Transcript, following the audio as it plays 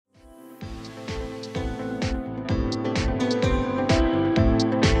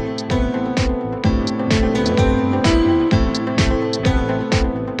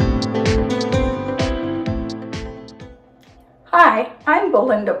I'm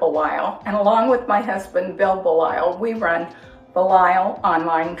Belinda Belisle, and along with my husband, Bill Belisle, we run Belisle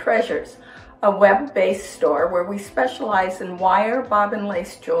Online Treasures, a web-based store where we specialize in wire, bobbin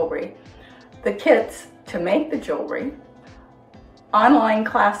lace jewelry, the kits to make the jewelry, online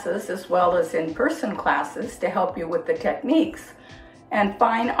classes as well as in-person classes to help you with the techniques, and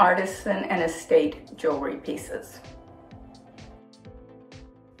fine artisan and estate jewelry pieces.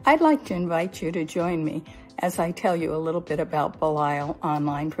 I'd like to invite you to join me as I tell you a little bit about Belisle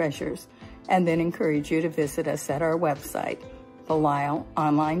Online Treasures, and then encourage you to visit us at our website,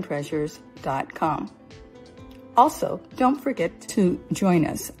 BelisleOnlineTreasures.com. Also, don't forget to join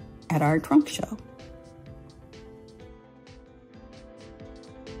us at our trunk show.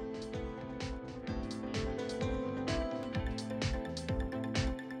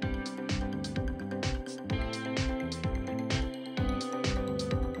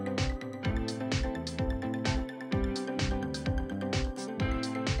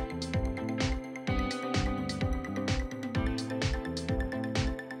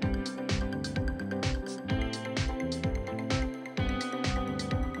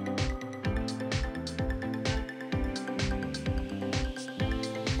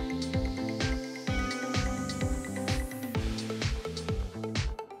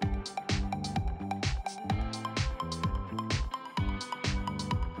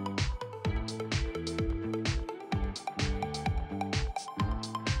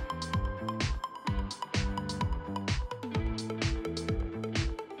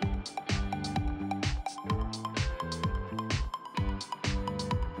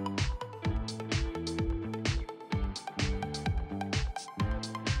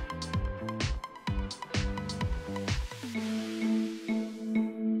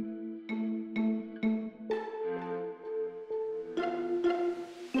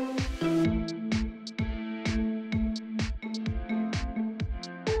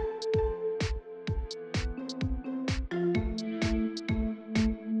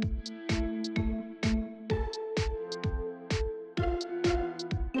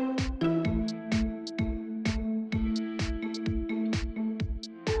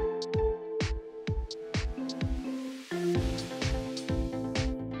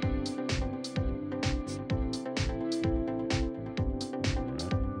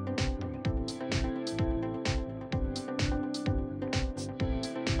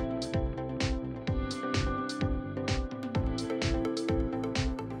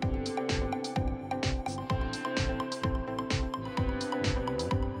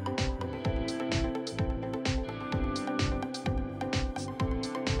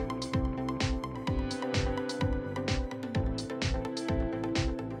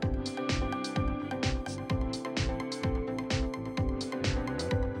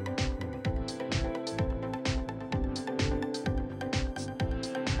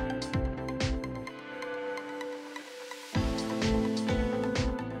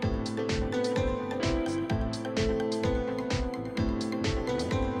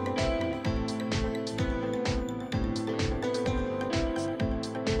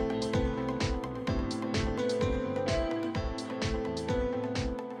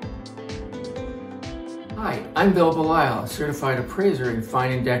 Hi, I'm Bill Belisle, a certified appraiser in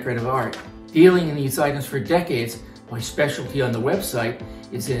fine and decorative art. Dealing in these items for decades, my specialty on the website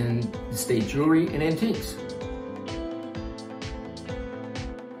is in estate jewelry and antiques.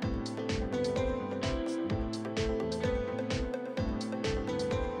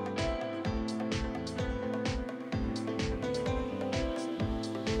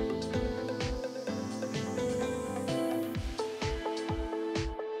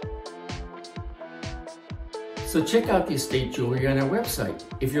 So check out the estate jewelry on our website.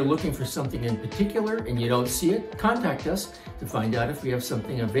 If you're looking for something in particular and you don't see it, contact us to find out if we have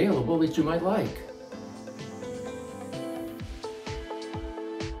something available that you might like.